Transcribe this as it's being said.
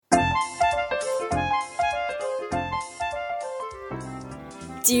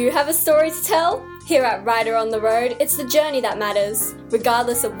Do you have a story to tell? Here at Writer on the Road, it's the journey that matters.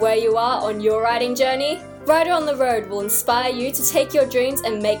 Regardless of where you are on your writing journey, Writer on the Road will inspire you to take your dreams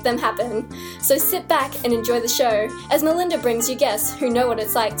and make them happen. So sit back and enjoy the show as Melinda brings you guests who know what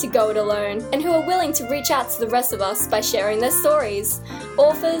it's like to go it alone and who are willing to reach out to the rest of us by sharing their stories.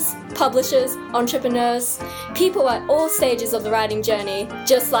 Authors, publishers, entrepreneurs, people at all stages of the writing journey,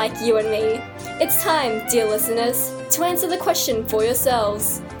 just like you and me. It's time, dear listeners, to answer the question for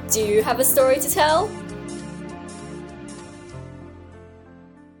yourselves. Do you have a story to tell?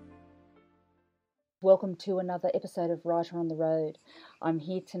 Welcome to another episode of Writer on the Road. I'm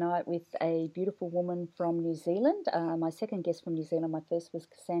here tonight with a beautiful woman from New Zealand. My second guest from New Zealand, my first was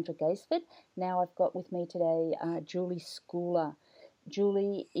Cassandra Gaisford. Now I've got with me today Julie Schooler.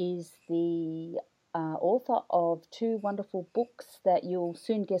 Julie is the author of two wonderful books that you'll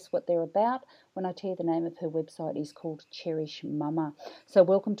soon guess what they're about when I tell you the name of her website is called Cherish Mama. So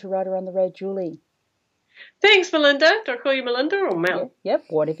welcome to Writer on the Road, Julie. Thanks, Melinda. Do I call you Melinda or Mel? Yep,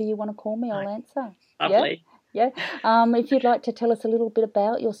 whatever you want to call me, I'll answer. Lovely. Yeah. If you'd like to tell us a little bit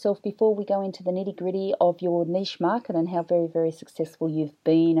about yourself before we go into the nitty-gritty of your niche market and how very, very successful you've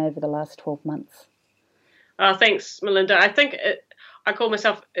been over the last 12 months. Thanks, Melinda. I think I call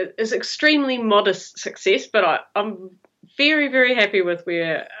myself as extremely modest success, but I'm very, very happy with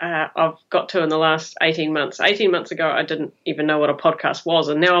where I've got to in the last 18 months. 18 months ago, I didn't even know what a podcast was,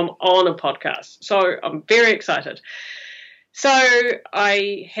 and now I'm on a podcast. So I'm very excited. So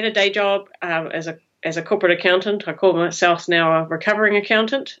I had a day job as a corporate accountant. I call myself now a recovering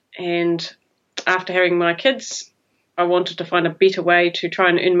accountant. And after having my kids, I wanted to find a better way to try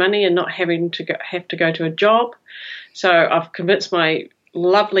and earn money and not having to have to go to a job. So I've convinced my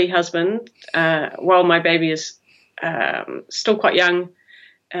lovely husband, while my baby is still quite young,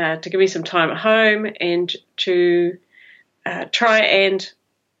 to give me some time at home and to try and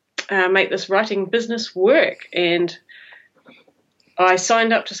make this writing business work. And I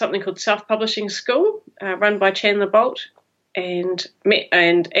signed up to something called Self-Publishing School, run by Chandler Bolt, and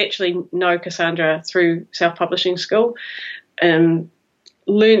actually know Cassandra through Self-Publishing School.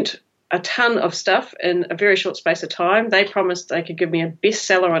 Learnt a ton of stuff in a very short space of time. They promised they could give me a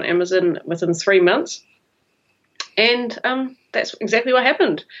bestseller on Amazon within 3 months. And that's exactly what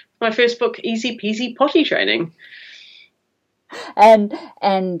happened. My first book, Easy Peasy Potty Training. And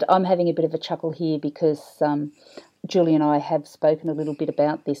I'm having a bit of a chuckle here because Julie and I have spoken a little bit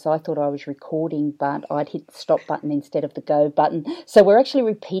about this. I thought I was recording, but I'd hit the stop button instead of the go button. So we're actually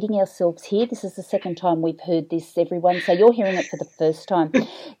repeating ourselves here. This is the second time we've heard this, everyone. So you're hearing it for the first time.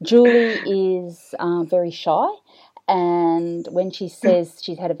 Julie is very shy. And when she says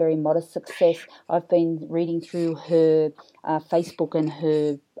she's had a very modest success, I've been reading through her Facebook and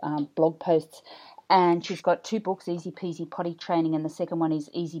her blog posts, and she's got two books, Easy Peasy Potty Training, and the second one is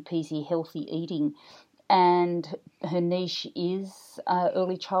Easy Peasy Healthy Eating. And her niche is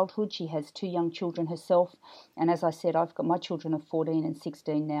early childhood. She has two young children herself. And as I said, I've got my children of 14 and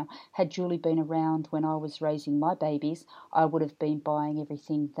 16 now. Had Julie been around when I was raising my babies, I would have been buying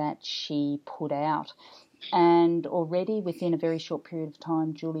everything that she put out. And already within a very short period of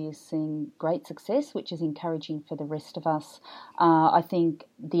time, Julie is seeing great success, which is encouraging for the rest of us. I think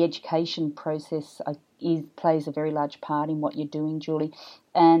the education process plays a very large part in what you're doing, Julie.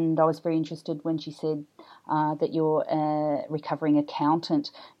 And I was very interested when she said that you're a recovering accountant,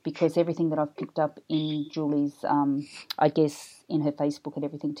 because everything that I've picked up in Julie's, I guess, in her Facebook and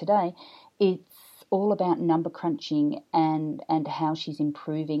everything today, it's all about number crunching and how she's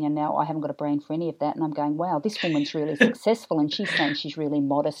improving. And now I haven't got a brain for any of that. And I'm going, wow, this woman's really successful. And she's saying she's really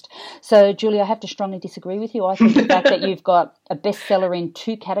modest. So, Julie, I have to strongly disagree with you. I think the fact that you've got a bestseller in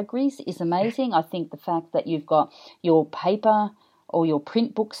two categories is amazing. I think the fact that you've got your paper or your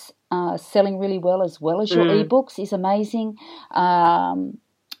print books selling really well as your ebooks is amazing.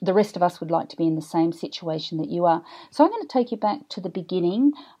 The rest of us would like to be in the same situation that you are. So I'm going to take you back to the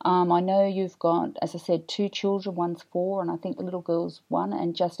beginning. I know you've got, as I said, two children, one's 4, and I think the little girl's 1,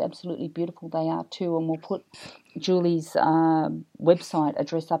 and just absolutely beautiful they are too. And we'll put Julie's website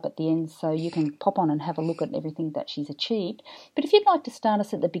address up at the end so you can pop on and have a look at everything that she's achieved. But if you'd like to start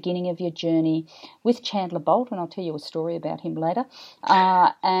us at the beginning of your journey with Chandler Bolt, and I'll tell you a story about him later,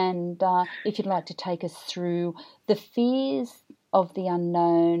 and if you'd like to take us through the fears of the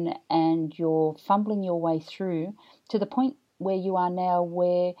unknown and you're fumbling your way through to the point where you are now,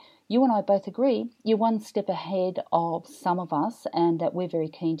 where you and I both agree you're one step ahead of some of us, and that we're very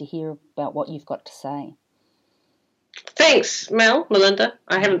keen to hear about what you've got to say. Thanks, Melinda.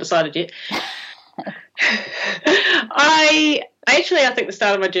 I haven't decided yet. I think the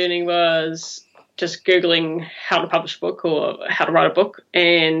start of my journey was just Googling how to publish a book or how to write a book,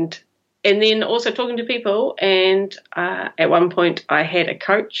 and then also talking to people. And at one point I had a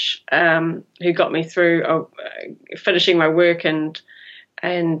coach who got me through finishing my work and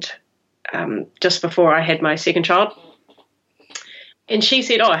just before I had my second child. And she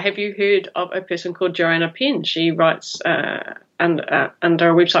said, "Oh, have you heard of a person called Joanna Penn? She writes under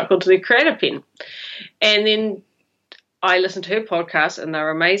a website called The Creative Penn." And then I listened to her podcast, and they were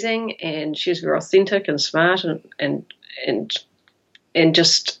amazing. And she was very authentic and smart, and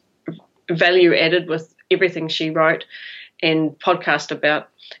just value added with everything she wrote and podcast about.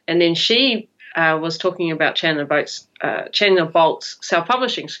 And then she was talking about Chandler Bolt's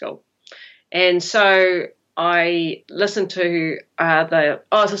self-publishing school, and so I listened to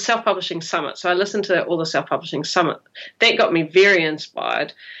it's a self-publishing summit. So I listened to all the self-publishing summit. That got me very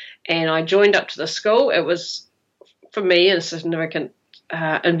inspired, and I joined up to the school. It was, for me, a significant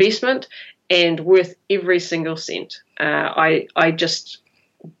investment and worth every single cent. I just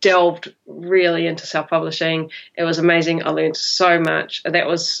delved really into self-publishing. It was amazing. I learned so much. That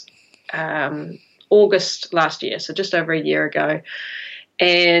was August last year, so just over a year ago.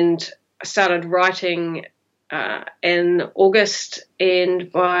 And I started writing in August,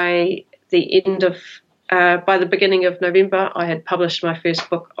 and by the beginning of November, I had published my first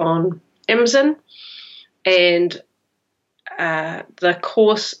book on Amazon. And the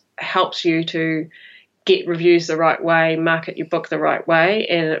course helps you to get reviews the right way, market your book the right way,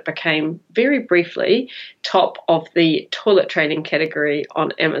 and it became very briefly top of the toilet training category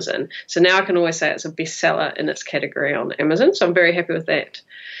on Amazon. So now I can always say it's a bestseller in its category on Amazon, so I'm very happy with that.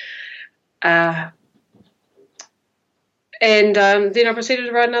 And then I proceeded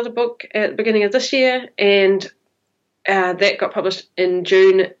to write another book at the beginning of this year, and that got published in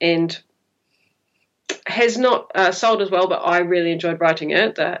June and has not sold as well, but I really enjoyed writing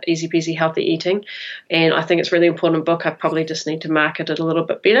it, the Easy Peasy Healthy Eating, and I think it's a really important book. I probably just need to market it a little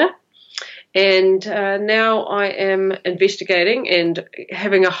bit better. And now I am investigating and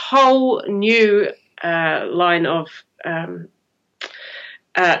having a whole new line of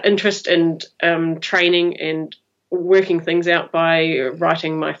interest and training and working things out by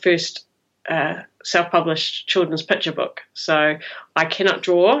writing my first self-published children's picture book. So I cannot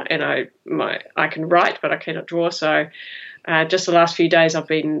draw, and I can write, but I cannot draw. So just the last few days I've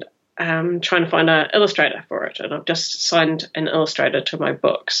been trying to find an illustrator for it, and I've just signed an illustrator to my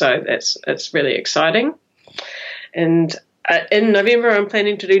book. So it's really exciting. And in November I'm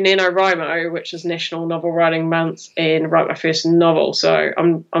planning to do NaNoWriMo, which is National Novel Writing Month, and write my first novel. So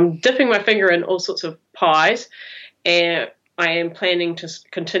I'm dipping my finger in all sorts of pies, and I am planning to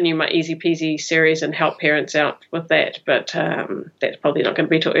continue my Easy Peasy series and help parents out with that, but that's probably not going to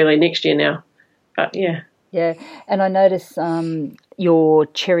be till early next year now. But yeah. Yeah, and I notice your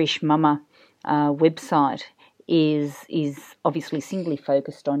Cherish Mama website is obviously singly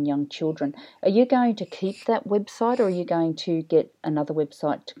focused on young children. Are you going to keep that website, or are you going to get another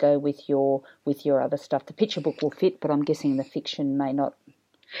website to go with your other stuff? The picture book will fit, but I'm guessing the fiction may not.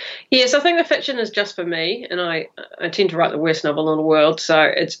 Yes, I think the fiction is just for me, and I tend to write the worst novel in the world,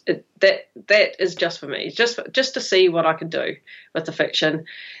 so that is just for me, just to see what I can do with the fiction.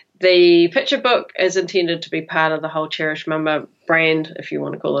 The picture book is intended to be part of the whole Cherish Mama brand, if you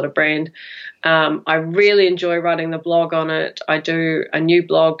want to call it a brand. I really enjoy writing the blog on it. I do a new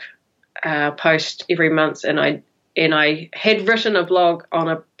blog post every month, and I had written a blog on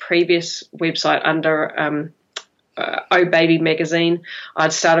a previous website under Oh Baby magazine.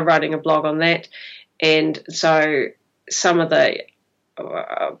 I'd started writing a blog on that, and so some of the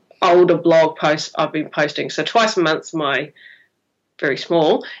older blog posts I've been posting. So twice a month, my very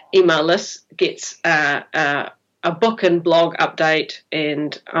small email list gets a book and blog update,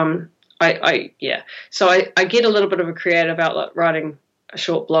 and so I get a little bit of a creative outlet writing a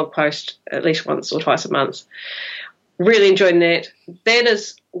short blog post at least once or twice a month. Really enjoying that. That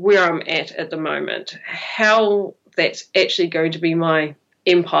is where I'm at the moment. How that's actually going to be my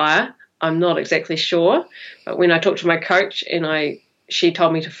empire, I'm not exactly sure. But when I talked to my coach, and she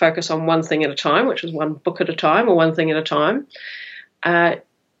told me to focus on one thing at a time, which was one book at a time or one thing at a time.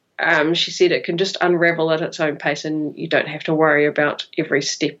 She said it can just unravel at its own pace, and you don't have to worry about every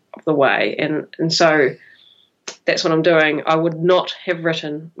step of the way. And so that's what I'm doing. I would not have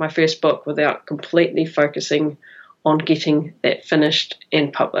written my first book without completely focusing on getting that finished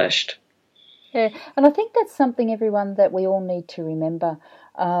and published. Yeah, and I think that's something, everyone, that we all need to remember.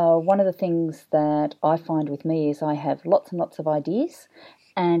 One of the things that I find with me is I have lots and lots of ideas,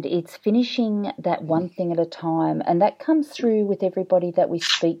 and it's finishing that one thing at a time, and that comes through with everybody that we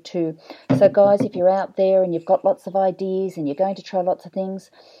speak to. So guys, if you're out there and you've got lots of ideas and you're going to try lots of things,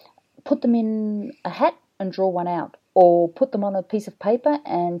 put them in a hat and draw one out, or put them on a piece of paper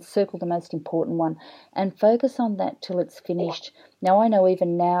and circle the most important one and focus on that till it's finished. Now, I know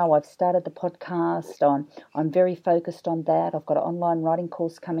even now I've started the podcast. I'm very focused on that. I've got an online writing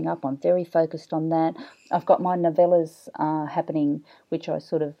course coming up. I'm very focused on that. I've got my novellas happening, which I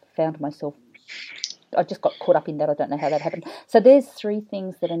sort of found myself, I just got caught up in that. I don't know how that happened. So there's 3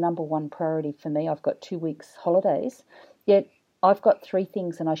 things that are number one priority for me. I've got 2 weeks holidays, yet I've got 3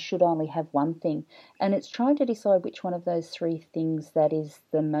 things and I should only have 1 thing. And it's trying to decide which one of those 3 things that is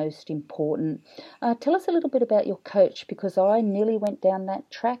the most important. Tell us a little bit about your coach, because I nearly went down that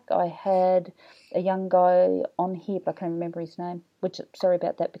track. I had a young guy on here, but I can't remember his name, which, sorry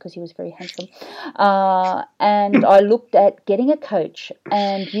about that, because he was very handsome. And I looked at getting a coach,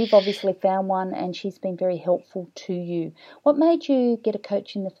 and you've obviously found one and she's been very helpful to you. What made you get a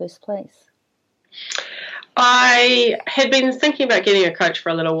coach in the first place? I had been thinking about getting a coach for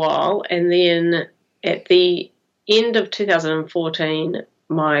a little while, and then at the end of 2014,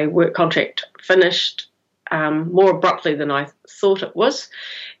 my work contract finished more abruptly than I thought it was,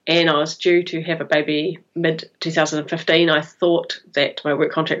 and I was due to have a baby mid-2015. I thought that my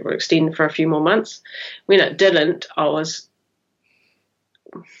work contract would extend for a few more months. When it didn't, I was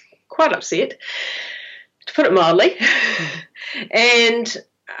quite upset, to put it mildly,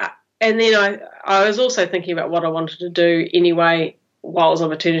 And then I was also thinking about what I wanted to do anyway while I was on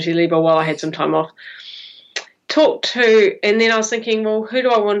maternity leave, or while I had some time off. And then I was thinking, well, who do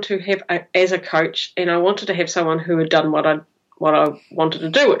I want to have as a coach? And I wanted to have someone who had done what I wanted to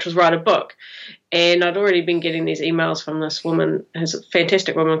do, which was write a book. And I'd already been getting these emails from this woman, who's a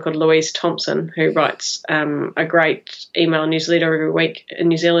fantastic woman called Louise Thompson, who writes a great email newsletter every week in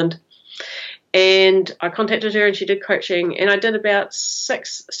New Zealand. And I contacted her and she did coaching, and I did about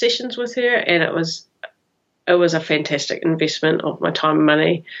 6 sessions with her, and it was a fantastic investment of my time and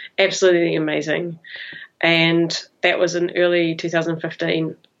money, absolutely amazing. And that was in early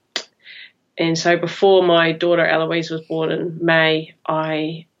 2015. And so before my daughter Eloise was born in May,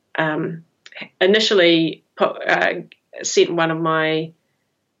 I initially sent one of my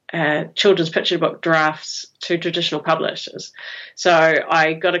children's picture book drafts to traditional publishers. So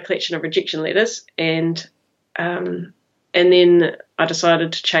I got a collection of rejection letters, and then I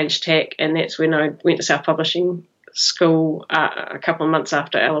decided to change tack, and that's when I went to self-publishing school a couple of months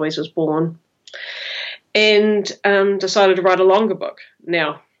after Eloise was born, and decided to write a longer book.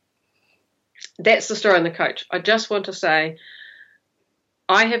 Now, that's the story on the coach. I just want to say,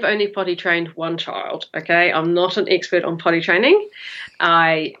 I have only potty trained 1 child, okay? I'm not an expert on potty training.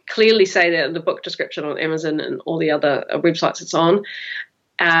 I clearly say that in the book description on Amazon and all the other websites it's on.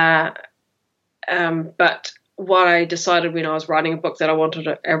 But what I decided when I was writing a book, that I wanted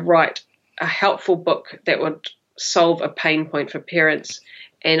to write a helpful book that would solve a pain point for parents.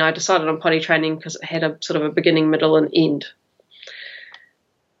 And I decided on potty training because it had a sort of a beginning, middle, and end.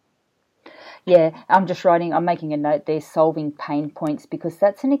 Yeah, I'm making a note there, solving pain points, because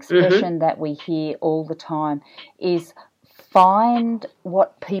that's an expression that we hear all the time, is find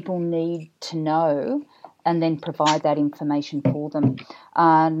what people need to know and then provide that information for them.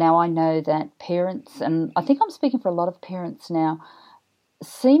 Now, I know that parents, and I think I'm speaking for a lot of parents now,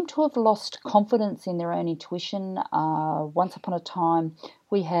 seem to have lost confidence in their own intuition. Once upon a time,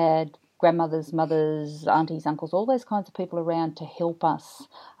 we had grandmothers, mothers, aunties, uncles, all those kinds of people around to help us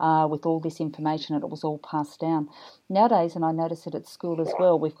with all this information, and it was all passed down. Nowadays, and I notice it at school as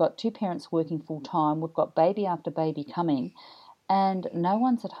well, we've got 2 parents working full time, we've got baby after baby coming, and no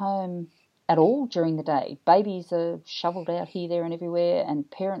one's at home at all during the day. Babies are shoveled out here, there and everywhere,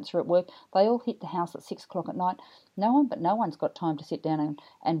 and parents are at work. They all hit the house at 6 o'clock at night. No one's got time to sit down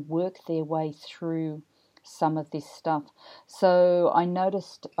and work their way through some of this stuff. So I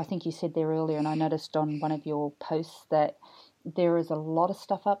noticed, I think you said there earlier, and I noticed on one of your posts that there is a lot of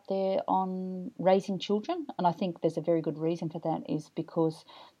stuff up there on raising children, and I think there's a very good reason for that, is because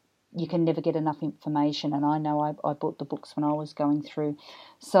you can never get enough information, and I know I bought the books when I was going through.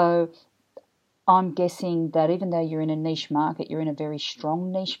 So I'm guessing that even though you're in a niche market, you're in a very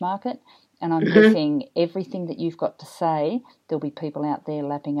strong niche market, and I'm guessing everything that you've got to say, there'll be people out there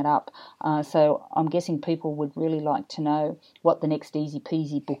lapping it up. So I'm guessing people would really like to know what the next easy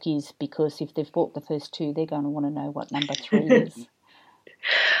peasy book is, because if they've bought the first 2, they're going to want to know what number 3 is.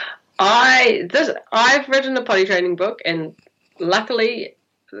 I've written a potty training book, and luckily,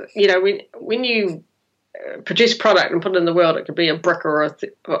 you know, when you produce product and put it in the world, it could be a brick or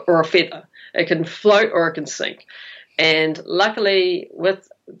a feather. It can float or it can sink. And luckily, with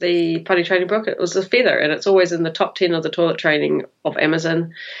the potty training book, it was a feather, and it's always in the top 10 of the toilet training of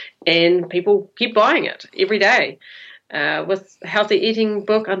Amazon, and people keep buying it every day. With Healthy Eating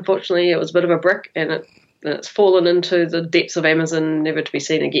book, unfortunately, it was a bit of a brick, and it's fallen into the depths of Amazon, never to be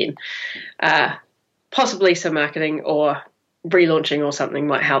seen again. Possibly some marketing or relaunching or something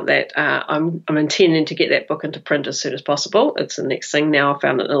might help that. I'm intending to get that book into print as soon as possible. It's the next thing now. I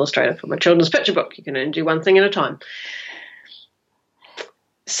found an illustrator for my children's picture book. You can only do one thing at a time.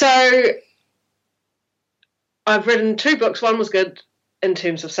 So I've written 2 books. One was good in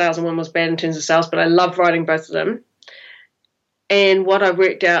terms of sales and one was bad in terms of sales, but I loved writing both of them. And what I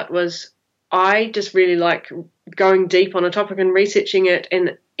worked out was I just really like going deep on a topic and researching it,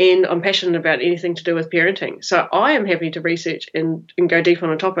 and I'm passionate about anything to do with parenting. So I am happy to research and go deep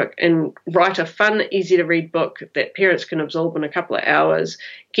on a topic and write a fun, easy-to-read book that parents can absorb in a couple of hours,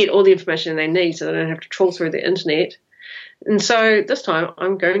 get all the information they need so they don't have to trawl through the internet. And so this time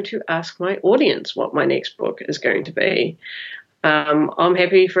I'm going to ask my audience what my next book is going to be. I'm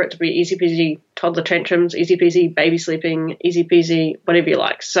happy for it to be easy peasy toddler tantrums, easy peasy baby sleeping, easy peasy, whatever you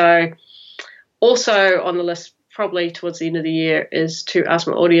like. So also on the list probably towards the end of the year is to ask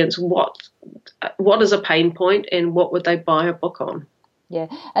my audience what is a pain point and what would they buy a book on. Yeah,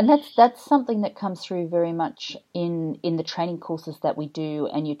 and that's something that comes through very much in the training courses that we do.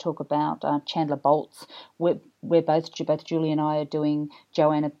 And you talk about Chandler Bolt's. We're both Julie and I are doing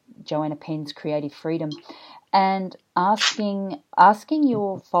Joanna Penn's Creative Freedom, and asking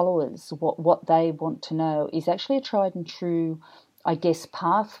your followers what they want to know is actually a tried and true, I guess,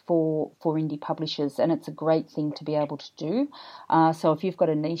 path for indie publishers, and it's a great thing to be able to do. So if you've got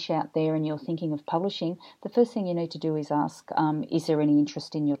a niche out there and you're thinking of publishing, the first thing you need to do is ask, is there any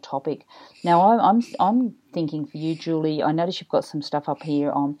interest in your topic? Now, I'm thinking for you, Julie, I notice you've got some stuff up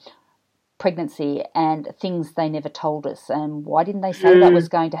here on pregnancy and things they never told us, and why didn't they say that was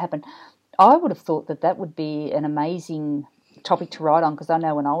going to happen? I would have thought that would be an amazing topic to write on, because I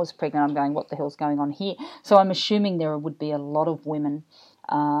know when I was pregnant I'm going, what the hell's going on here? So I'm assuming there would be a lot of women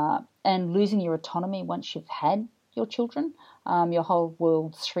and losing your autonomy once you've had your children. Your whole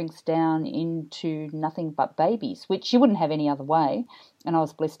world shrinks down into nothing but babies, which you wouldn't have any other way. And I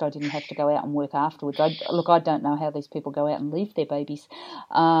was blessed I didn't have to go out and work afterwards. I don't know how these people go out and leave their babies,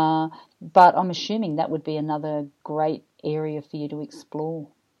 but I'm assuming that would be another great area for you to explore.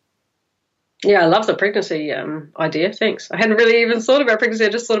 Yeah, I love the pregnancy idea. Thanks. I hadn't really even thought about pregnancy. I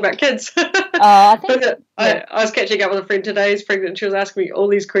just thought about kids. I think I was catching up with a friend today who's pregnant, and she was asking me all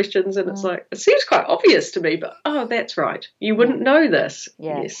these questions, and it's like, it seems quite obvious to me, but that's right. You wouldn't know this.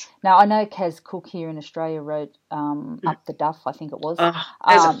 Yeah. Yes. Now, I know Kaz Cook here in Australia wrote Up the Duff, I think it was. That's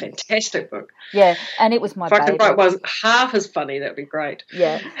a fantastic book. Yeah, and it was my baby. If I could write one half as funny, that'd be great.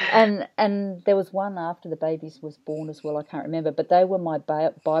 Yeah, and there was one after the babies was born as well, I can't remember, but they were my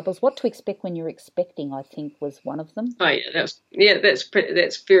Bibles. What to Expect When You're Expecting, I think, was one of them. Oh yeah, that's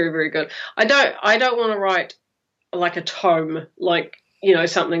very, very good. I don't want to write like a tome, like,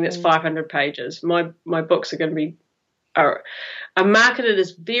 something that's 500 pages. My books are going to be are marketed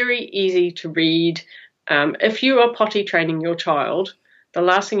as very easy to read. If you are potty training your child, the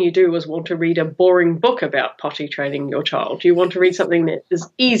last thing you do is want to read a boring book about potty training your child. You want to read something that is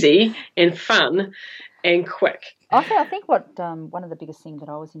easy and fun and quick. I think what one of the biggest things that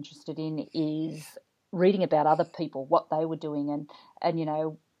I was interested in is reading about other people, what they were doing, and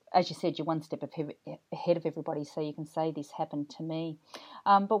as you said, you're one step ahead of everybody, so you can say this happened to me.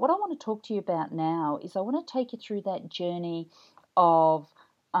 But what I want to talk to you about now is I want to take you through that journey of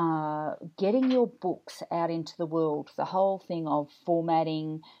getting your books out into the world, the whole thing of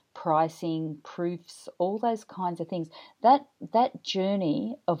formatting, pricing, proofs, all those kinds of things. That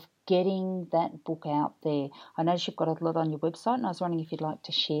journey of getting that book out there. I noticed you've got a lot on your website, and I was wondering if you'd like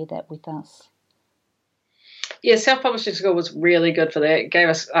to share that with us. Yeah, Self-Publishing School was really good for that. It gave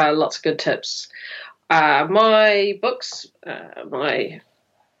us lots of good tips. My books, my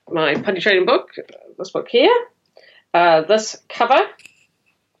potty training book, this book here, this cover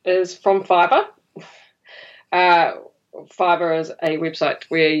is from Fiverr. Fiverr is a website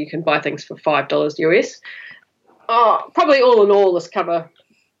where you can buy things for $5 US. Probably all in all, this cover,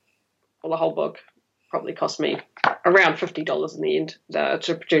 or the whole book, probably cost me around $50 in the end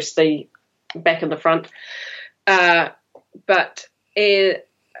to produce the back and the front. But in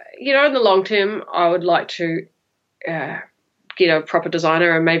the long term, I would like to get a proper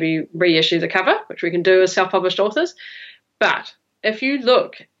designer and maybe reissue the cover, which we can do as self-published authors. But if you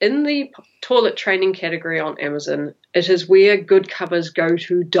look in the toilet training category on Amazon, it is where good covers go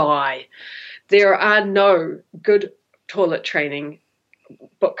to die. There are no good toilet training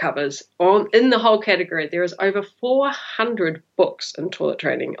book covers in the whole category. There is over 400 books in toilet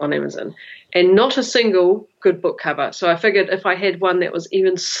training on Amazon, and not a single good book cover. So I figured if I had one that was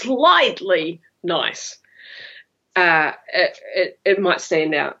even slightly nice, it might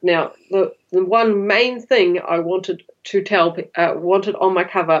stand out. Now, the one main thing I wanted to wanted on my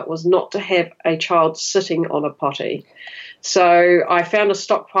cover was not to have a child sitting on a potty. So I found a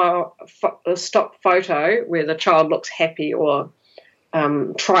stock photo where the child looks happy or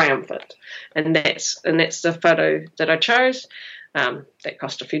triumphant, and that's the photo that I chose. That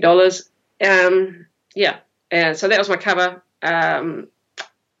cost a few dollars. And so that was my cover. And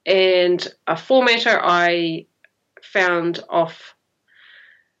a formatter I found off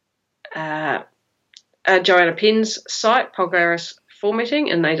Joanna Penn's site, Pulgaris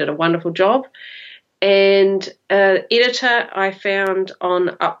Formatting, and they did a wonderful job. And editor I found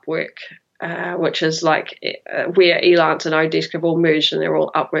on Upwork, which is like where Elance and Odesk have all merged, and they're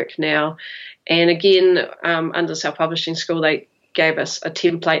all Upwork now. And again, under the Self-Publishing School, they gave us a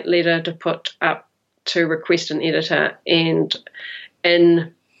template letter to put up to request an editor, and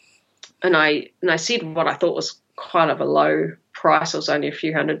I said what I thought was quite of a low price. It was only a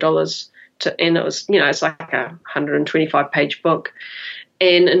few $100s, and it was, it's like a 125-page book.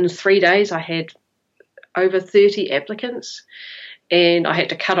 And in 3 days, I had over 30 applicants, and I had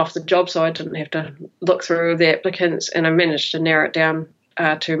to cut off the job so I didn't have to look through the applicants, and I managed to narrow it down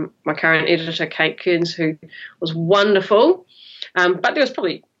to my current editor, Kate Kearns, who was wonderful. But there was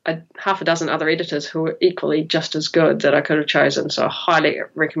probably half a dozen other editors who were equally just as good that I could have chosen. So I highly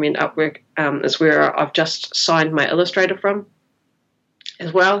recommend Upwork. It's where I've just signed my illustrator from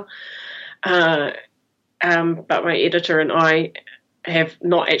as well. But my editor and I have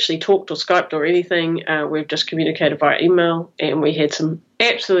not actually talked or Skyped or anything. We've just communicated via email, and we had some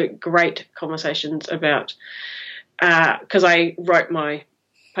absolute great conversations about, because I wrote my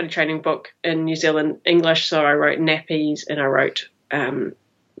potty training book in New Zealand English, so I wrote nappies, and I wrote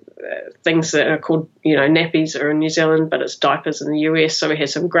things that are called, nappies are in New Zealand, but it's diapers in the US. So we had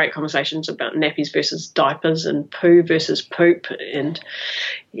some great conversations about nappies versus diapers and poo versus poop, and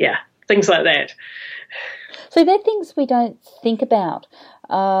things like that. So they're things we don't think about.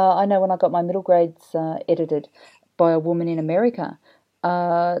 I know when I got my middle grades edited by a woman in America,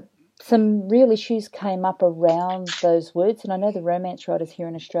 some real issues came up around those words, and I know the romance writers here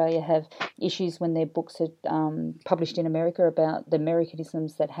in Australia have issues when their books are published in America about the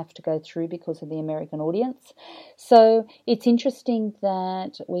Americanisms that have to go through because of the American audience. So it's interesting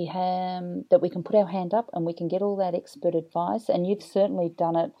that we can put our hand up and we can get all that expert advice, and you've certainly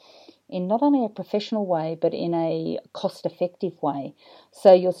done it in not only a professional way but in a cost-effective way.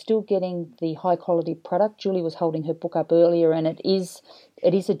 So you're still getting the high-quality product. Julie was holding her book up earlier, and it is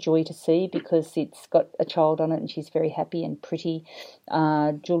a joy to see because it's got a child on it and she's very happy and pretty.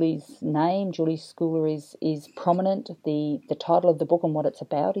 Julie's name, Julie Schooler, is prominent. The title of the book and what it's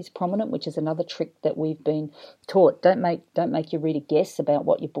about is prominent, which is another trick that we've been taught. Don't make your reader guess about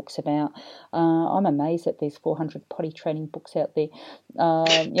what your book's about. I'm amazed that there's 400 potty training books out there.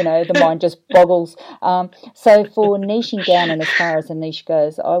 The mind just boggles. So for niching down, and as far as a niche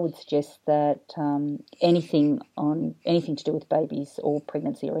goes, I would suggest that anything to do with babies or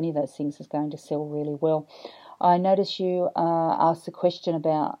pregnancy or any of those things is going to sell really well. I notice you asked a question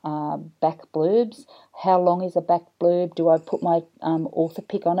about back blurbs. How long is a back blurb? Do I put my author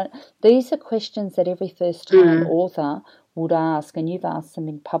pick on it? These are questions that every first-time author would ask, and you've asked them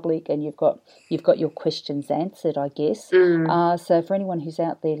in public, and you've got your questions answered, I guess. So for anyone who's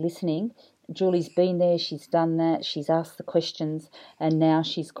out there listening, Julie's been there, she's done that, she's asked the questions, and now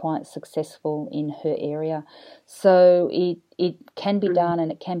she's quite successful in her area. So it can be done,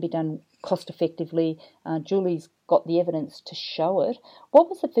 and it can be done cost effectively. Julie's got the evidence to show it. What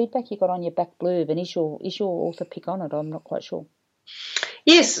was the feedback you got on your back blurb, and is your author pick on it? I'm not quite sure.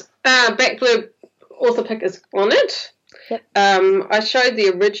 Yes, back blurb author pick is on it. Yep. I showed the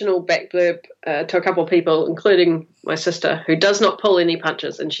original back blurb to a couple of people, including my sister, who does not pull any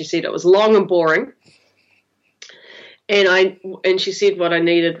punches, and she said it was long and boring. And she said what I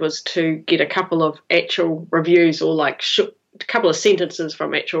needed was to get a couple of actual reviews, or like a couple of sentences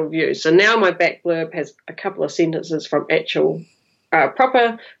from actual reviews. So now my back blurb has a couple of sentences from actual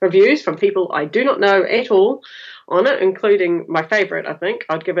proper reviews from people I do not know at all on it, including my favourite, I think.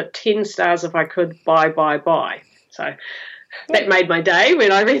 I'd give it 10 stars if I could. Buy. So that made my day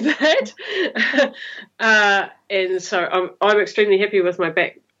when I read that. And so I'm extremely happy with my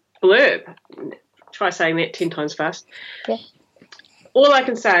back blurb. Try saying that 10 times fast. Yeah. All I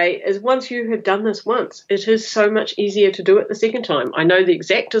can say is once you have done this once, it is so much easier to do it the second time. I know the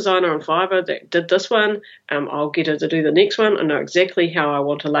exact designer on Fiverr that did this one. I'll get her to do the next one. I know exactly how I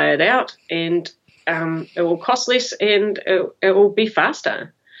want to lay it out, and it will cost less, and it will be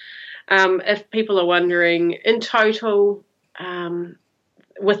faster. If people are wondering, in total,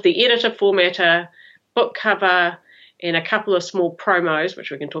 with the editor formatter, book cover and a couple of small promos, which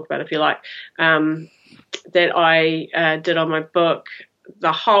we can talk about if you like, that I did on my book.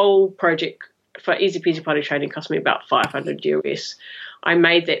 The whole project for Easy Peasy Potty Training cost me about $500 US. I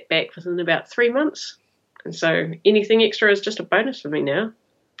made that back within about 3 months, and so anything extra is just a bonus for me now.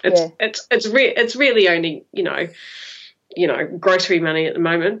 It's really only grocery money at the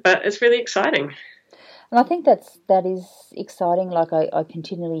moment, but it's really exciting. And I think that is exciting. Like I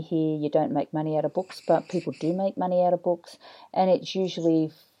continually hear you don't make money out of books, but people do make money out of books, and it's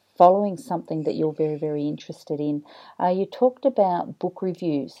usually following something that you're very, very interested in. You talked about book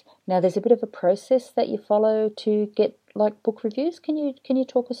reviews. Now, there's a bit of a process that you follow to get like book reviews. Can you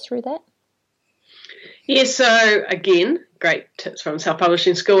talk us through that? Yes. So again, great tips from Self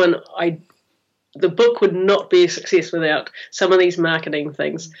Publishing School, and the book would not be a success without some of these marketing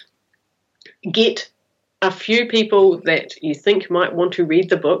things. Get a few people that you think might want to read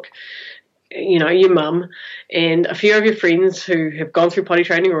the book, your mum, and a few of your friends who have gone through potty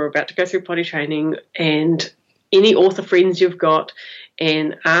training or are about to go through potty training, and any author friends you've got,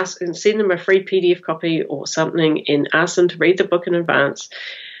 and ask and send them a free PDF copy or something, and ask them to read the book in advance.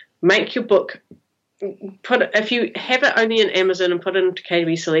 Make your book. If you have it only in Amazon and put it into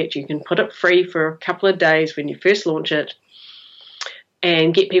KDP Select, you can put it free for a couple of days when you first launch it,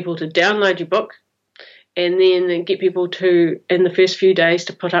 and get people to download your book. And then get people to, in the first few days,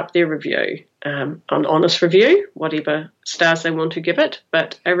 to put up their review, an honest review, whatever stars they want to give it,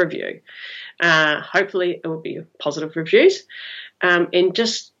 but a review. Hopefully it will be positive reviews, and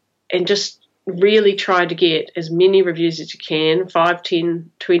just really try to get as many reviews as you can, 5,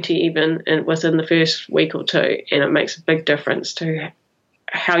 10, 20 even, and within the first week or two, and it makes a big difference to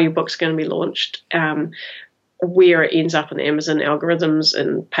how your book's going to be launched. Where it ends up in the Amazon algorithms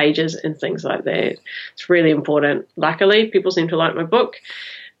and pages and things like that. It's really important. Luckily, people seem to like my book,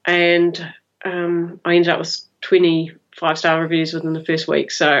 and I ended up with 20 5-star reviews within the first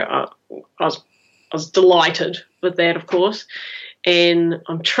week. So I was delighted with that, of course. And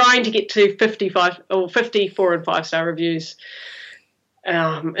I'm trying to get to 50 4 and 5-star reviews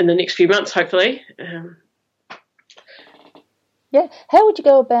in the next few months, hopefully. Yeah. How would you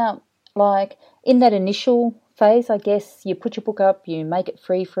go about, like, in that initial phase? I guess you put your book up, you make it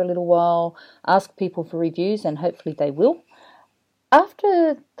free for a little while, ask people for reviews, and hopefully they will.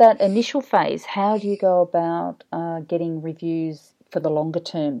 After that initial phase, how do you go about getting reviews for the longer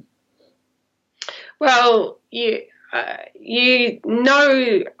term? Well, you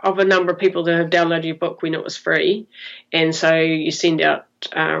know of a number of people that have downloaded your book when it was free, and so you send out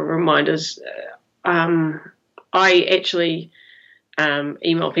reminders. I actually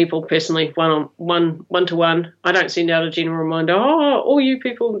email people personally, one-to-one. I don't send out a general reminder, all you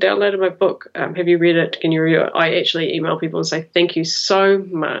people downloaded my book, have you read it, can you review it? I actually email people and say, thank you so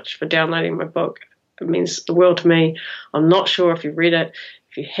much for downloading my book. It means the world to me. I'm not sure if you've read it.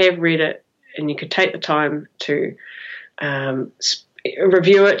 If you have read it and you could take the time to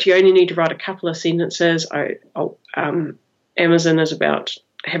review it, you only need to write a couple of sentences. Amazon is about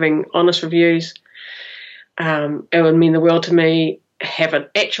having honest reviews. It would mean the world to me. Have an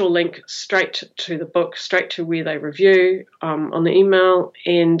actual link straight to the book, straight to where they review on the email,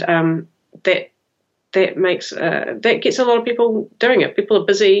 and that makes that gets a lot of people doing it. People are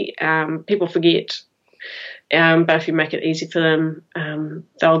busy, people forget, but if you make it easy for them,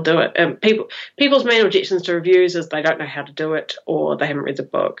 they'll do it. People's main objections to reviews is they don't know how to do it or they haven't read the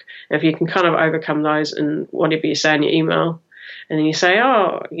book. And if you can kind of overcome those in whatever you say in your email, and then you say,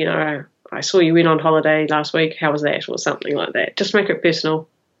 I saw you went on holiday last week. How was that? Or something like that. Just make it personal.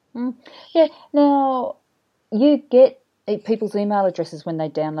 Yeah. Now, you get people's email addresses when they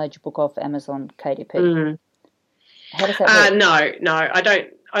download your book off Amazon KDP. How does that work? No, I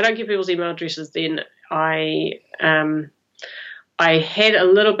don't give people's email addresses. Then I had a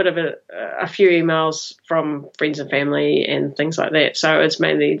little bit of a few emails from friends and family and things like that. So it's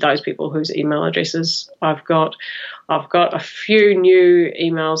mainly those people whose email addresses I've got. I've got a few new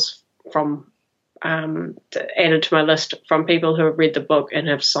emails from added to my list from people who have read the book and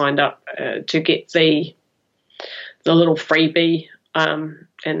have signed up to get the little freebie and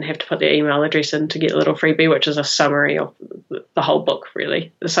have to put their email address in to get a little freebie, which is a summary of the whole book,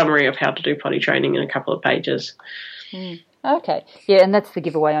 really, the summary of how to do potty training in a couple of pages. Okay, yeah, and that's the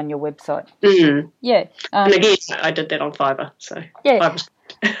giveaway on your website. Yeah, and again, I did that on Fiverr, so yeah.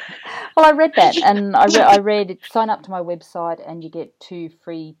 Well, I read that, and I read sign up to my website and you get 2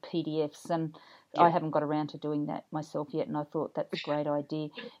 free PDFs, and I haven't got around to doing that myself yet, and I thought that's a great idea.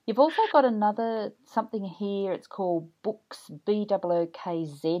 You've also got another something here. It's called books,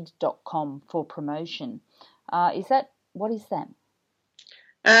 BOOKZ.com for promotion. What is that?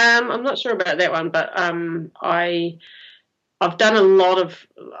 I'm not sure about that one, but I've done a lot of,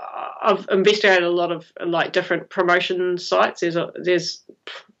 I've investigated a lot of like different promotion sites. There's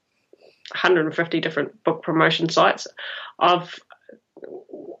 150 different book promotion sites. Everyone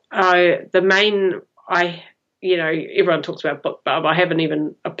talks about BookBub. I haven't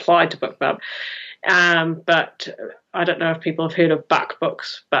even applied to BookBub, but I don't know if people have heard of Buck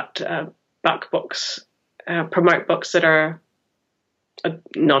Books, but Buck Books promote books that are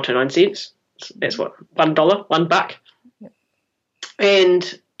 99 cents. That's what, $1, $1. Yep.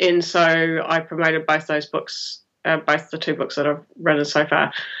 And so I promoted both those books, both the two books that I've written so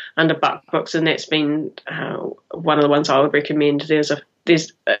far, under Buck Books, and that's been one of the ones I would recommend. There's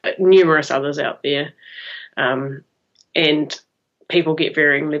numerous others out there, and people get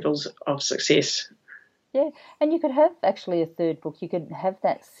varying levels of success. Yeah, and you could have actually a third book. You could have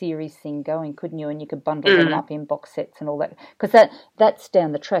that series thing going, couldn't you? And you could bundle them up in box sets and all that. Because that's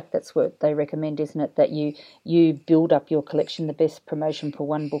down the track. That's what they recommend, isn't it? That you build up your collection. The best promotion for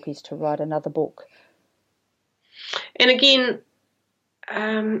one book is to write another book. And again,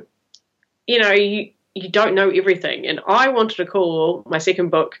 you don't know everything. And I wanted to call my second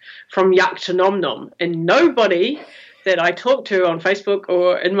book From Yuck to Nom Nom, and nobody that I talk to on Facebook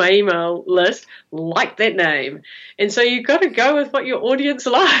or in my email list like that name. And so you've got to go with what your audience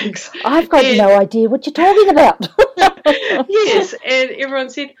likes. I've got no idea what you're talking about. Yes, and everyone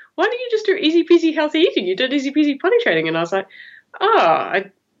said, why don't you just do easy peasy healthy eating? You did easy peasy potty training. And I was like,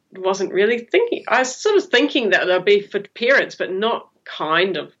 I wasn't really thinking. I was sort of thinking that they'll be for parents, but not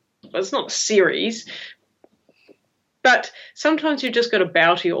kind of. It's not a series. But sometimes you've just got to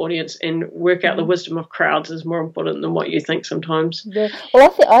bow to your audience and work out the wisdom of crowds is more important than what you think sometimes. Yeah.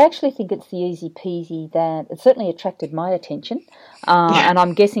 Well, I actually think it's the easy peasy that it certainly attracted my attention, and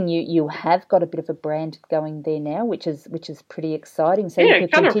I'm guessing you have got a bit of a brand going there now, which is pretty exciting. So yeah, you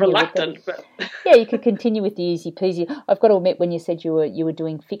could kind of continue reluctant, but yeah, you could continue with the easy peasy. I've got to admit, when you said you were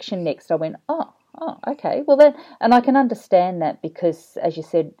doing fiction next, I went, oh, okay. Well, then, and I can understand that because, as you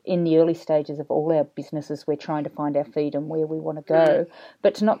said, in the early stages of all our businesses, we're trying to find our feet and where we want to go.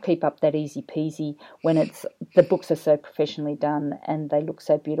 But to not keep up that easy peasy when the books are so professionally done and they look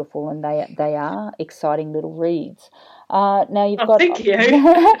so beautiful and they are exciting little reads. Now you've got thank you.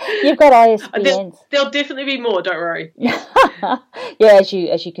 You've got ISBNs. There'll definitely be more. Don't worry. Yeah, as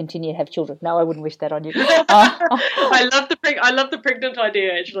you continue to have children. No, I wouldn't wish that on you. I love the pregnant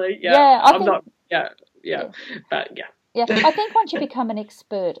idea actually. Yeah, but yeah. Yeah, I think once you become an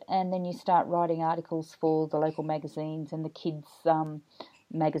expert and then you start writing articles for the local magazines and the kids'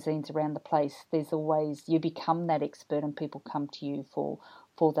 magazines around the place, there's always, you become that expert and people come to you for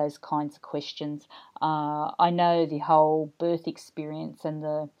those kinds of questions. I know the whole birth experience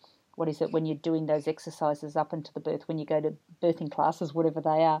and what is it, when you're doing those exercises up into the birth, when you go to birthing classes, whatever they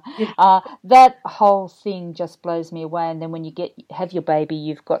are, that whole thing just blows me away. And then when you have your baby,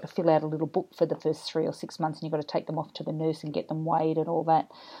 you've got to fill out a little book for the first 3 or 6 months and you've got to take them off to the nurse and get them weighed and all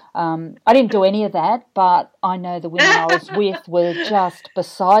that. I didn't do any of that, but I know the women I was with were just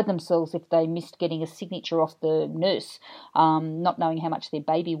beside themselves if they missed getting a signature off the nurse, not knowing how much their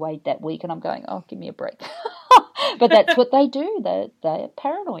baby weighed that week. And I'm going, oh, give me a break. But that's what they do. They're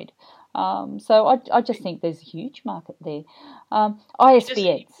paranoid. So I just think there's a huge market there.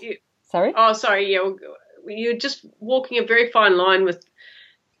 ISBNs. Sorry? Oh, sorry. Yeah, you're just walking a very fine line with.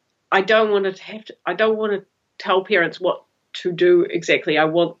 I don't want to tell parents what to do exactly. I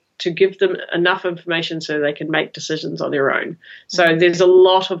want to give them enough information so they can make decisions on their own. So there's a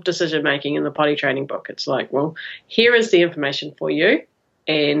lot of decision making in the potty training book. It's like, well, here is the information for you,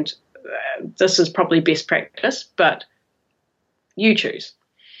 and this is probably best practice, but you choose.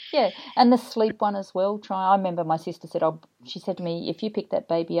 Yeah, and the sleep one as well. I remember my sister said, she said to me, if you pick that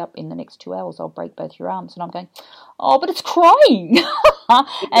baby up in the next 2 hours, I'll break both your arms. And I'm going, oh, but it's crying.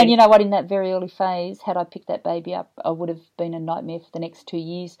 And you know what, in that very early phase, had I picked that baby up, I would have been a nightmare for the next 2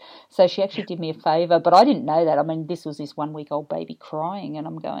 years. So she actually did me a favour, but I didn't know that. I mean, this was this 1 week old baby crying, and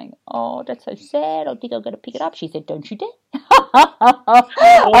I'm going, oh, that's so sad. I think I'm going to pick it up. She said, don't you dare.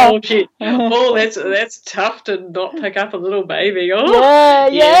 Oh, shit. Oh, that's tough to not pick up a little baby. Oh,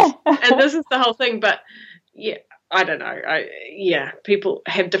 yeah. And this is the whole thing, but yeah, I don't know. People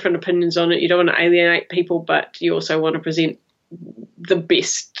have different opinions on it. You don't want to alienate people, but you also want to present the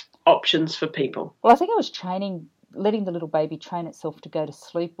best options for people. Well, I think I was training letting the little baby train itself to go to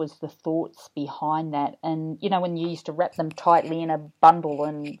sleep was the thoughts behind that. And, you know, when you used to wrap them tightly in a bundle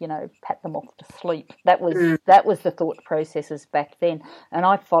and, you know, pat them off to sleep, that was the thought processes back then. And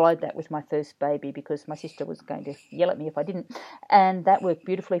I followed that with my first baby because my sister was going to yell at me if I didn't. And that worked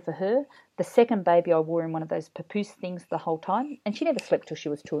beautifully for her. The second baby I wore in one of those papoose things the whole time, and she never slept till she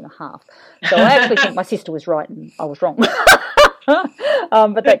was 2.5. So I actually think my sister was right and I was wrong.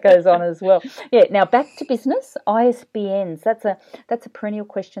 But that goes on as well. Yeah. Now back to business. ISBNs. That's a perennial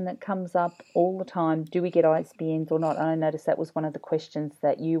question that comes up all the time. Do we get ISBNs or not? And I noticed that was one of the questions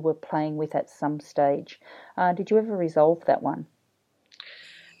that you were playing with at some stage. Did you ever resolve that one?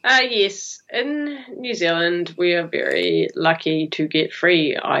 Yes. In New Zealand, we are very lucky to get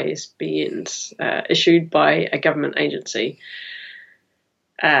free ISBNs issued by a government agency.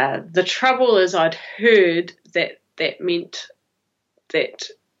 The trouble is I'd heard that meant that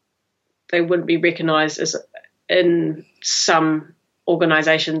they wouldn't be recognised as in some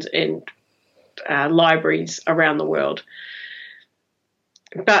organisations and libraries around the world.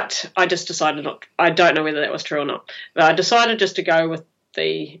 But I just decided not. I don't know whether that was true or not. But I decided just to go with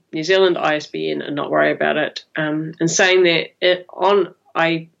the New Zealand ISBN and not worry about it. And saying that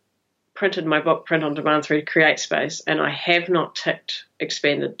I printed my book print on demand through CreateSpace, and I have not ticked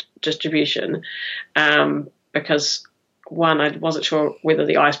expanded distribution because one, I wasn't sure whether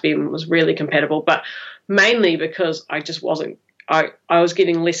the ISBN was really compatible, but mainly because I just wasn't. I was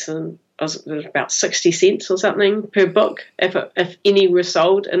getting less than about 60 cents or something per book if any were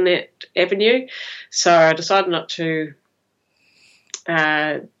sold in that avenue. So I decided not to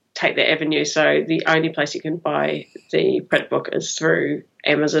take that avenue. So the only place you can buy the print book is through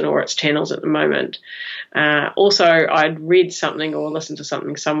Amazon or its channels at the moment. Also, I'd read something or listened to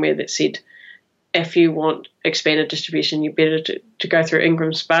something somewhere that said if you want expanded distribution, you better to go through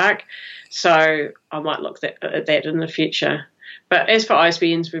Ingram Spark. So I might look at that in the future. But as for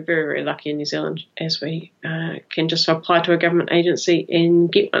ISBNs, we're very, very lucky in New Zealand as we can just apply to a government agency and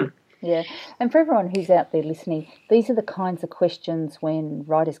get one. Yeah, and for everyone who's out there listening, these are the kinds of questions when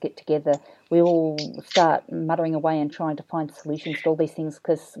writers get together, we all start muttering away and trying to find solutions to all these things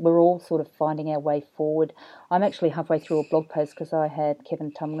because we're all sort of finding our way forward. I'm actually halfway through a blog post because I had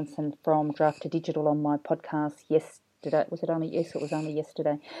Kevin Tomlinson from Draft to Digital on my podcast yesterday. Was it only? Yes, it was only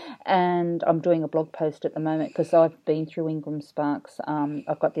yesterday. And I'm doing a blog post at the moment because I've been through Ingram Sparks.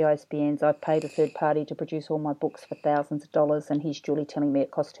 I've got the ISBNs. I've paid a third party to produce all my books for thousands of dollars, and he's Julie telling me it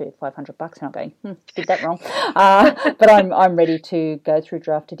cost her $500, and I'm going, did that wrong. But I'm ready to go through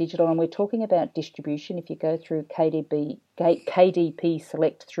Draft to Digital, and we're talking about distribution. If you go through KDP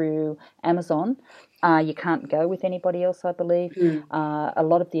Select through Amazon, you can't go with anybody else, I believe. A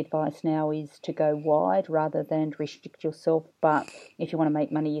lot of the advice now is to go wide rather than restrict yourself. But if you want to make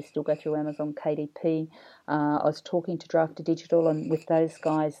money, you still go through Amazon KDP. I was talking to Draft to Digital, and with those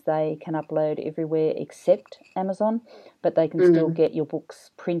guys, they can upload everywhere except Amazon, but they can still get your books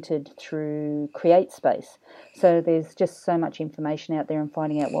printed through CreateSpace. So there's just so much information out there, and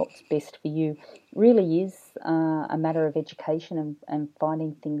finding out what's best for you really is a matter of education and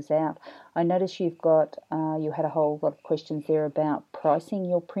finding things out. I notice you had a whole lot of questions there about pricing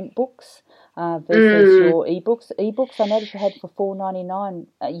your print books versus your ebooks. Ebooks I noticed you had for $4.99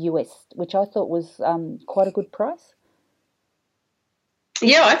 US, which I thought was quite a good price.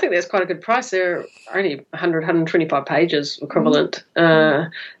 Yeah, I think that's quite a good price. They're only 100, 125 pages equivalent.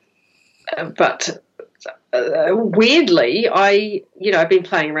 But weirdly, I've been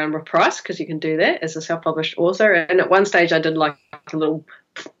playing around with price because you can do that as a self-published author. And at one stage I did like a little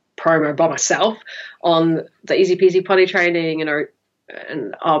promo by myself on the Easy Peasy Potty Training,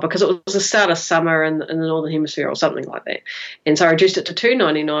 because it was the start of summer in the Northern Hemisphere or something like that. And so I reduced it to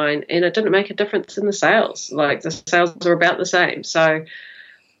 $2.99, and it didn't make a difference in the sales. Like, the sales are about the same. So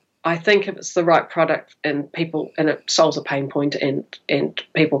I think if it's the right product and it solves a pain point and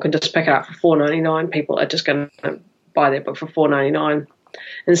people can just pick it up for $4.99, people are just going to buy their book for $4.99.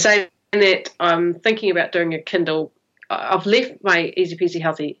 And saying that, I'm thinking about doing a Kindle. I've left my Easy Peasy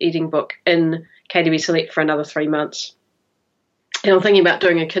Healthy Eating book in KDP Select for another 3 months. And I'm thinking about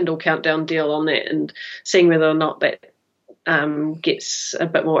doing a Kindle countdown deal on that and seeing whether or not that gets a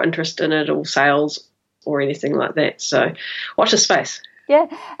bit more interest in it or sales or anything like that. So watch the space. Yeah,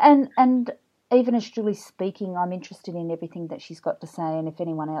 and even as Julie's speaking, I'm interested in everything that she's got to say, and if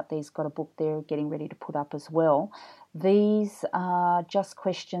anyone out there's got a book they're getting ready to put up as well, these are just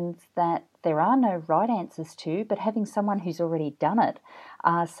questions that there are no right answers to, but having someone who's already done it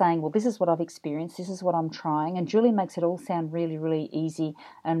saying, well, this is what I've experienced, this is what I'm trying, and Julie makes it all sound really, really easy,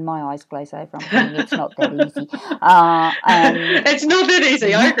 and my eyes glaze over. I'm thinking it's not that easy. It's not that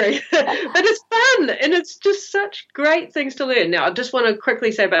easy, I agree. But it's fun, and it's just such great things to learn. Now, I just want to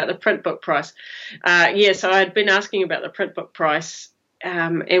quickly say about the print book price. So I had been asking about the print book price,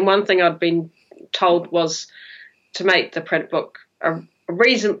 and one thing I'd been told was to make the print book a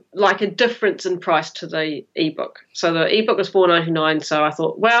reason, like a difference in price to the ebook. So the ebook was $4.99, so I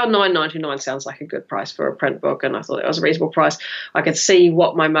thought, well, $9.99 sounds like a good price for a print book, and I thought it was a reasonable price. I could see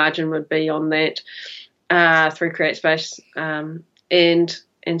what my margin would be on that through CreateSpace, and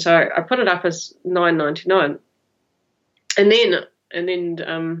so I put it up as $9.99, and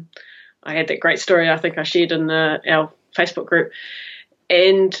then I had that great story I think I shared in our Facebook group,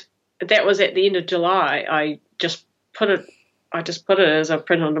 and that was at the end of July. I just put it as a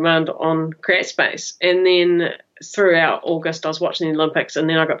print on demand on CreateSpace, and then throughout August I was watching the Olympics, and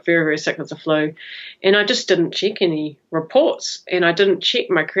then I got very, very sick with the flu, and I just didn't check any reports, and I didn't check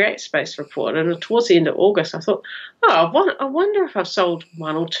my CreateSpace report. And towards the end of August I thought, I wonder if I've sold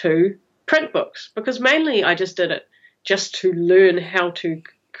one or two print books, because mainly I just did it just to learn how to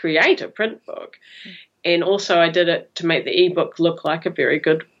create a print book, and also I did it to make the ebook look like a very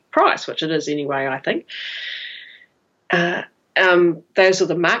good price, which it is anyway, I think. Those are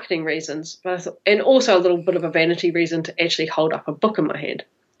the marketing reasons, and also a little bit of a vanity reason to actually hold up a book in my hand.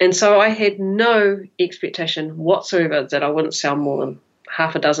 And so I had no expectation whatsoever that I wouldn't sell more than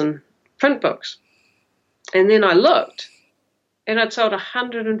half a dozen print books. And then I looked, and I'd sold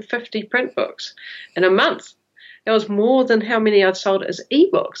 150 print books in a month. That was more than how many I'd sold as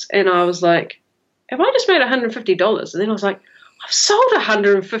ebooks. And I was like, have I just made $150? And then I was like, I've sold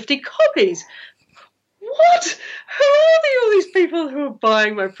 150 copies. What? Who are all these people who are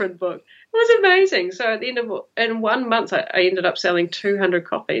buying my print book? It was amazing. So at the end of in 1 month, I ended up selling 200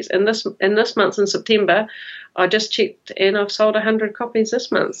 copies. And this month in September, I just checked, and I've sold 100 copies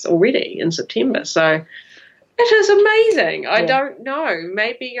this month already in September. So it is amazing. I don't know.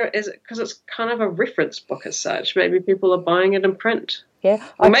 Maybe is it because it's kind of a reference book as such? Maybe people are buying it in print. Yeah.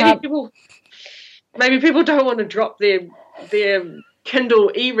 Maybe people don't want to drop their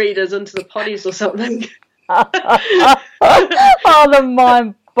Kindle e-readers into the potties or something. The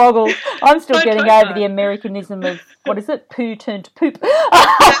mind boggles. I'm still getting over the Americanism of, what is it, poo turned to poop.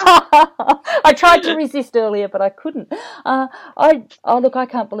 I tried to resist earlier, but I couldn't. Look, I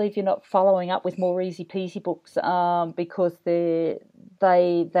can't believe you're not following up with more easy peasy books, because they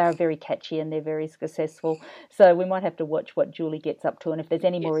are very catchy and they're very successful. So we might have to watch what Julie gets up to, and if there's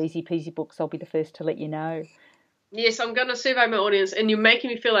any more easy peasy books, I'll be the first to let you know. Yes, I'm going to survey my audience, and you're making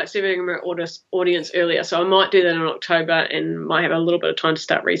me feel like surveying my audience earlier, so I might do that in October and might have a little bit of time to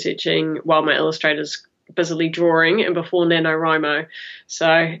start researching while my illustrator's busily drawing and before NaNoWriMo.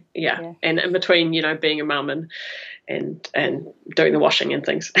 So, yeah, and in between, being a mum and doing the washing and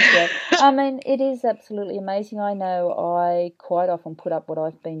things. Yeah, I mean, it is absolutely amazing. I know I quite often put up what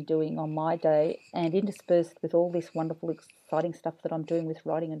I've been doing on my day, and interspersed with all this wonderful, exciting stuff that I'm doing with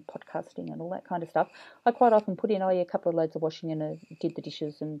writing and podcasting and all that kind of stuff, I quite often put in, a couple of loads of washing and did the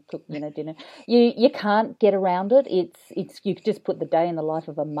dishes and cooked, dinner. You can't get around it. It's you just put the day in the life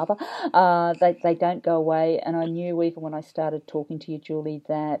of a mother. They don't go away, and I knew even when I started talking to you, Julie,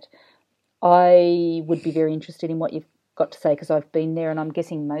 that I would be very interested in what you've got to say, because I've been there, and I'm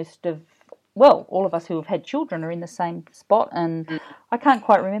guessing all of us who have had children are in the same spot, and I can't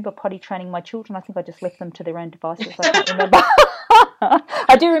quite remember potty training my children. I think I just left them to their own devices. I can't remember.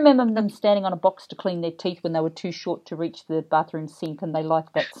 I do remember them standing on a box to clean their teeth when they were too short to reach the bathroom sink, and they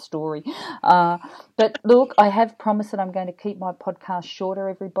liked that story. But look, I have promised that I'm going to keep my podcast shorter,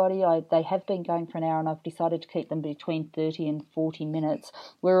 everybody. They have been going for an hour, and I've decided to keep them between 30 and 40 minutes.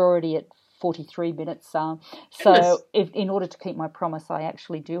 We're already at 43 minutes. So in order to keep my promise, I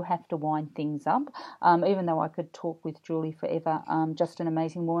actually do have to wind things up, even though I could talk with Julie forever. Just an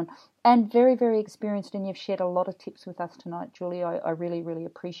amazing woman and very, very experienced, and you've shared a lot of tips with us tonight, Julie. I really, really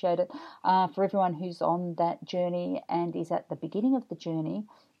appreciate it. For everyone who's on that journey and is at the beginning of the journey,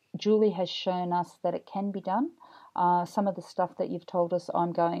 Julie has shown us that it can be done. Some of the stuff that you've told us,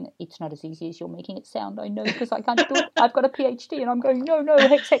 I'm going, it's not as easy as you're making it sound. I know, because I can't do it. I've got a PhD, and I'm going, no,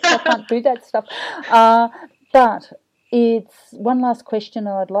 hex, I can't do that stuff. But it's one last question,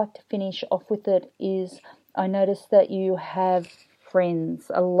 and I'd like to finish off with it, is I noticed that you have friends.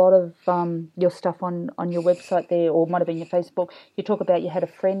 A lot of your stuff on your website there, or might have been your Facebook, you talk about you had a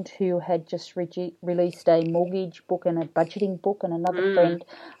friend who had just released a mortgage book and a budgeting book, and another friend.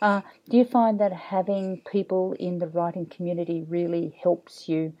 Do you find that having people in the writing community really helps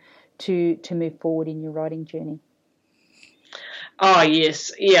you to move forward in your writing journey? Oh,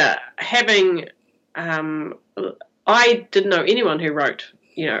 yes. Yeah. Having, I didn't know anyone who wrote,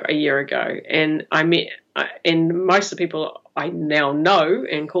 a year ago, and and most of the people I now know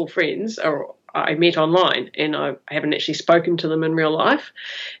and call friends I met online, and I haven't actually spoken to them in real life.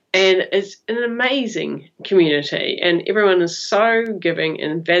 And it's an amazing community, and everyone is so giving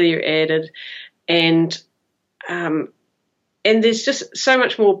and value added, and there's just so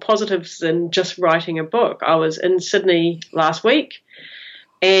much more positives than just writing a book. I was in Sydney last week,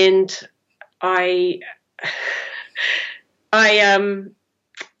 and I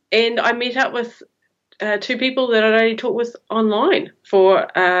met up with two people that I'd only talked with online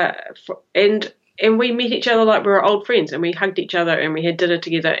and we met each other like we were old friends, and we hugged each other and we had dinner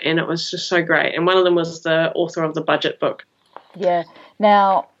together, and it was just so great. And one of them was the author of the budget book. Yeah.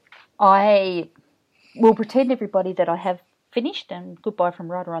 Now, I will pretend, everybody, that I have finished, and goodbye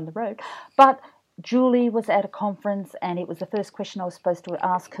from Writer on the Road. But Julie was at a conference, and it was the first question I was supposed to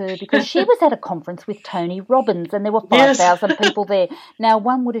ask her, because she was at a conference with Tony Robbins, and there were 5,000 people there. Now,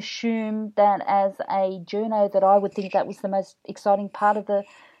 one would assume that as a journo that I would think that was the most exciting part of the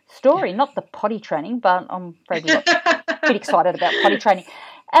story, not the potty training, but I'm afraid we got a bit excited about potty training.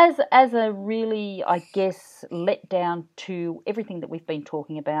 As a really, I guess, letdown to everything that we've been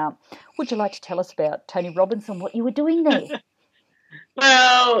talking about, would you like to tell us about Tony Robbins and what you were doing there?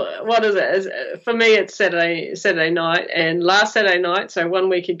 Well, what is it? For me, it's Saturday night, and last Saturday night, so 1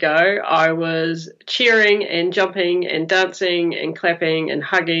 week ago, I was cheering and jumping and dancing and clapping and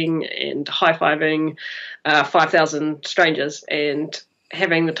hugging and high-fiving 5,000 strangers and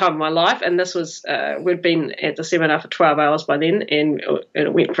having the time of my life. And this was, we'd been at the seminar for 12 hours by then, and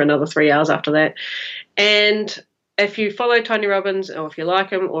it went for another 3 hours after that. And if you follow Tony Robbins, or if you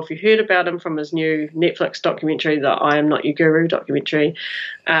like him, or if you heard about him from his new Netflix documentary, the I Am Not Your Guru documentary,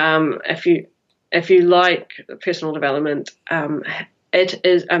 if you like personal development, it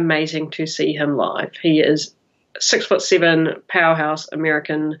is amazing to see him live. He is 6'7" powerhouse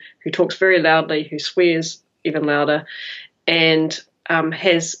American who talks very loudly, who swears even louder, and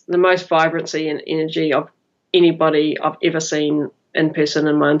has the most vibrancy and energy of anybody I've ever seen in person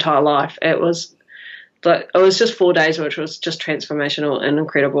in my entire life. It was just 4 days, which was just transformational and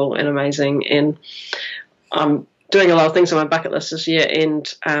incredible and amazing. And I'm doing a lot of things on my bucket list this year, and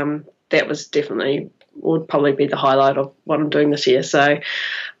that would probably be the highlight of what I'm doing this year. So it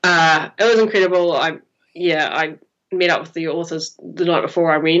was incredible. I met up with the authors the night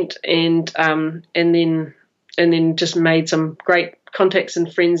before I went, and then just made some great contacts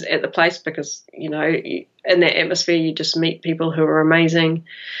and friends at the place, because in that atmosphere you just meet people who are amazing.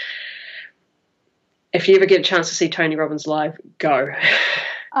 If you ever get a chance to see Tony Robbins live, go.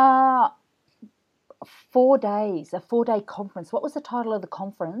 4 days, a 4-day conference. What was the title of the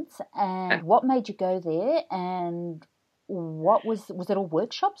conference, and what made you go there, and what was it all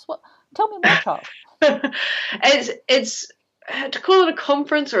workshops? Tell me more, Charles. It's to call it a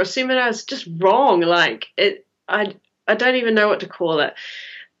conference or a seminar is just wrong. I don't even know what to call it.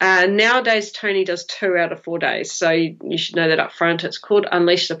 Nowadays, Tony does 2 out of 4 days, so you should know that up front. It's called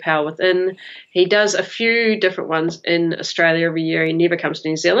Unleash the Power Within. He does a few different ones in Australia every year. He never comes to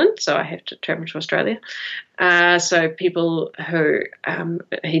New Zealand, so I have to travel to Australia. So people who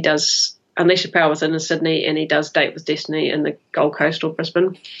he does Unleash the Power Within in Sydney, and he does Date with Destiny in the Gold Coast or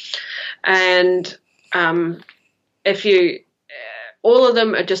Brisbane. And all of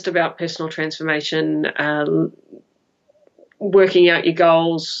them are just about personal transformation, working out your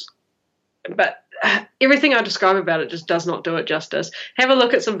goals, but everything I describe about it just does not do it justice. Have a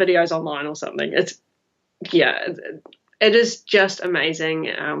look at some videos online or something. It is just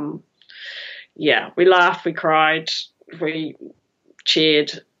amazing. We laughed, we cried, we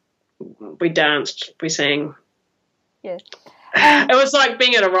cheered, we danced, we sang. Yeah. It was like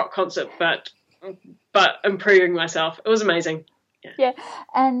being at a rock concert, but improving myself. It was amazing. Yeah,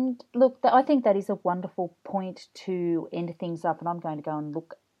 and look, I think that is a wonderful point to end things up, and I'm going to go and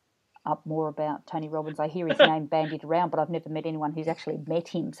look up more about Tony Robbins. I hear his name bandied around, but I've never met anyone who's actually met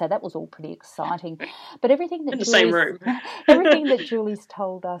him, so that was all pretty exciting. But everything that everything that Julie's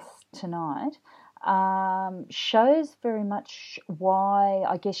told us tonight shows very much why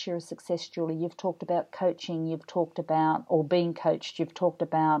I guess you're a success, Julie. You've talked about coaching, you've talked about, or being coached, you've talked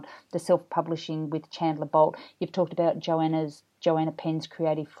about the self-publishing with Chandler Bolt, you've talked about Joanna's Joanna Penn's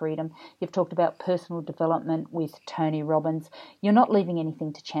Creative Freedom. You've talked about personal development with Tony Robbins. You're not leaving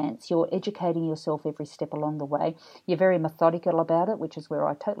anything to chance. You're educating yourself every step along the way. You're very methodical about it, which is where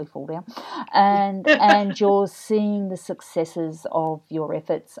I totally fall down. And you're seeing the successes of your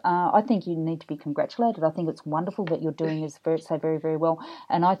efforts. I think you need to be congratulated. I think it's wonderful that you're doing this so very, very well.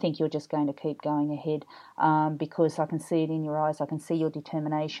 And I think you're just going to keep going ahead because I can see it in your eyes. I can see your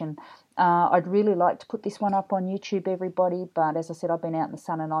determination. I'd really like to put this one up on YouTube, everybody, but as I said, I've been out in the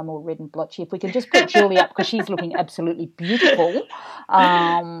sun and I'm all red and blotchy. If we can just put Julie up because she's looking absolutely beautiful,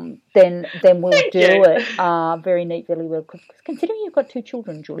 then we'll Thank do you. it. Very neat, very well. Considering you've got 2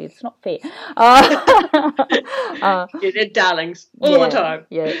 children, Julie, it's not fair. Yeah, they're darlings all the time.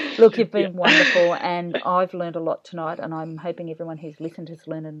 Yeah, look, you've been wonderful, and I've learned a lot tonight, and I'm hoping everyone who's listened has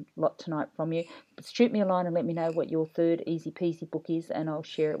learned a lot tonight from you. Shoot me a line and let me know what your third easy peasy book is, and I'll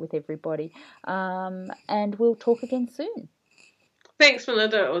share it with everybody. And we'll talk again soon. Thanks,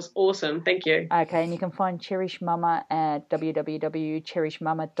 Melinda. It was awesome. Thank you. Okay, and you can find Cherish Mama at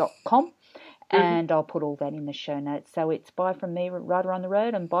www.cherishmama.com. And I'll put all that in the show notes. So it's bye from me, Ryder on the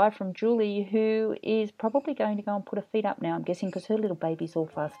Road, and bye from Julie, who is probably going to go and put her feet up now, I'm guessing, because her little baby's all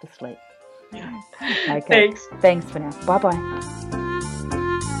fast asleep. Yeah. Okay. Thanks. Thanks for now. Bye-bye.